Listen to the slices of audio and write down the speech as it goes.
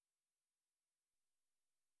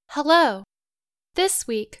Hello! This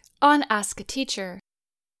week on Ask a Teacher,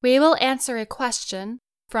 we will answer a question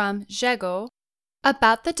from Jego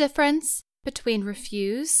about the difference between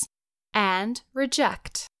refuse and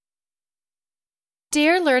reject.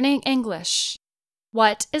 Dear Learning English,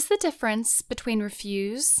 what is the difference between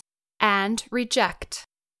refuse and reject?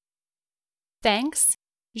 Thanks,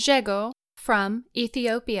 Jego from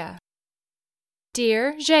Ethiopia.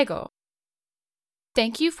 Dear Jego,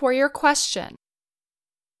 thank you for your question.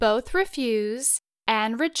 Both refuse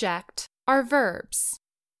and reject are verbs.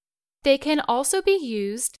 They can also be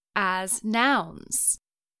used as nouns.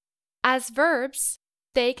 As verbs,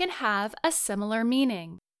 they can have a similar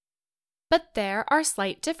meaning, but there are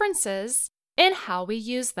slight differences in how we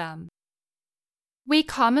use them. We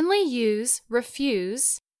commonly use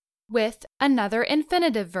refuse with another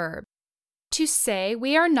infinitive verb to say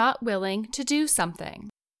we are not willing to do something.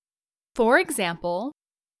 For example,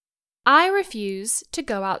 I refuse to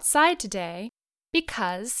go outside today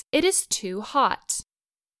because it is too hot.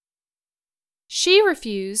 She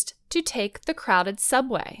refused to take the crowded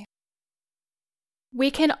subway. We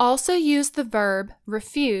can also use the verb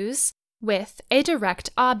refuse with a direct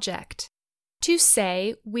object to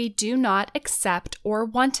say we do not accept or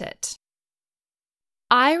want it.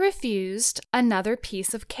 I refused another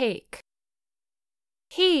piece of cake.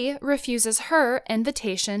 He refuses her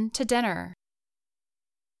invitation to dinner.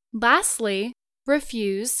 Lastly,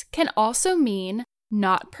 refuse can also mean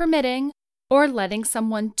not permitting or letting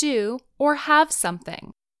someone do or have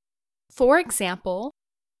something. For example,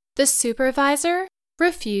 the supervisor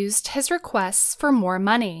refused his requests for more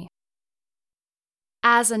money.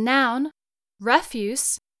 As a noun,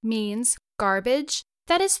 refuse means garbage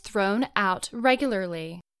that is thrown out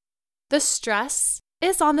regularly. The stress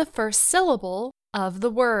is on the first syllable of the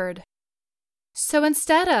word. So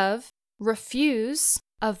instead of refuse,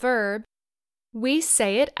 a verb, we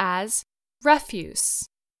say it as refuse.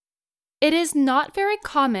 It is not very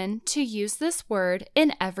common to use this word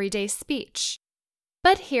in everyday speech,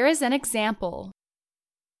 but here is an example.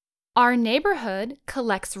 Our neighborhood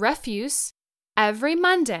collects refuse every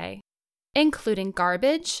Monday, including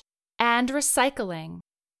garbage and recycling.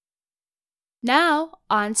 Now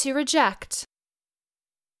on to reject.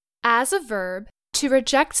 As a verb, to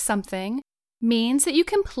reject something means that you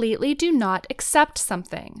completely do not accept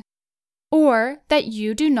something, or that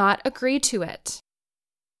you do not agree to it.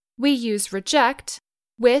 We use reject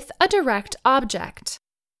with a direct object.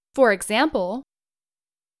 For example,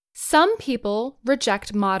 some people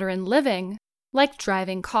reject modern living, like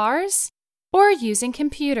driving cars or using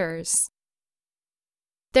computers.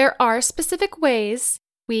 There are specific ways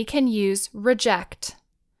we can use reject.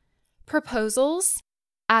 Proposals,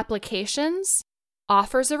 applications,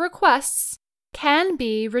 offers or requests can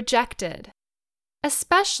be rejected,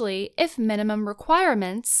 especially if minimum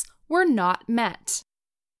requirements were not met.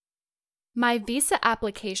 My visa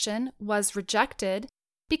application was rejected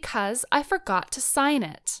because I forgot to sign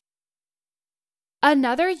it.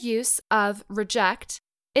 Another use of reject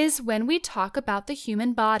is when we talk about the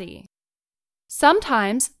human body.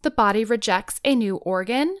 Sometimes the body rejects a new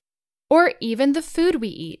organ or even the food we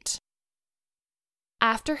eat.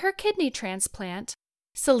 After her kidney transplant,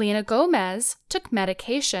 Selena Gomez took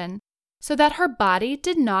medication so that her body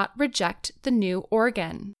did not reject the new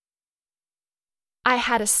organ. I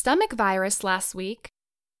had a stomach virus last week,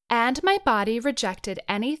 and my body rejected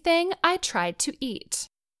anything I tried to eat.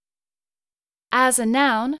 As a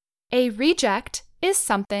noun, a reject is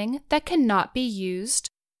something that cannot be used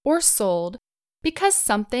or sold because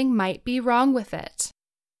something might be wrong with it.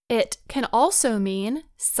 It can also mean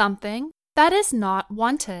something that is not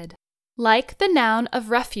wanted. Like the noun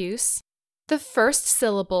of refuse, the first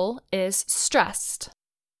syllable is stressed.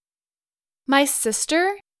 My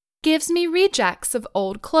sister gives me rejects of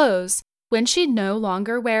old clothes when she no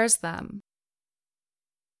longer wears them.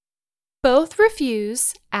 Both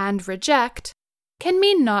refuse and reject can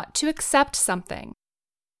mean not to accept something,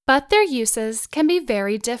 but their uses can be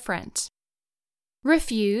very different.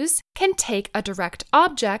 Refuse can take a direct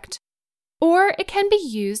object, or it can be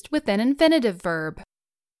used with an infinitive verb.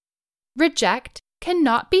 Reject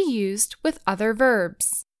cannot be used with other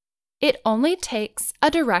verbs. It only takes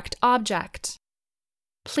a direct object.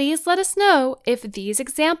 Please let us know if these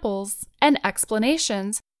examples and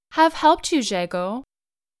explanations have helped you, Jego.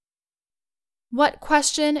 What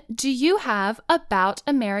question do you have about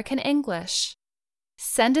American English?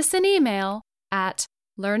 Send us an email at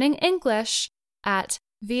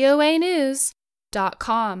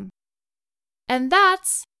learningenglish@voanews.com. And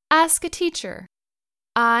that's Ask a Teacher.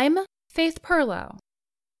 I'm Faith Perlow.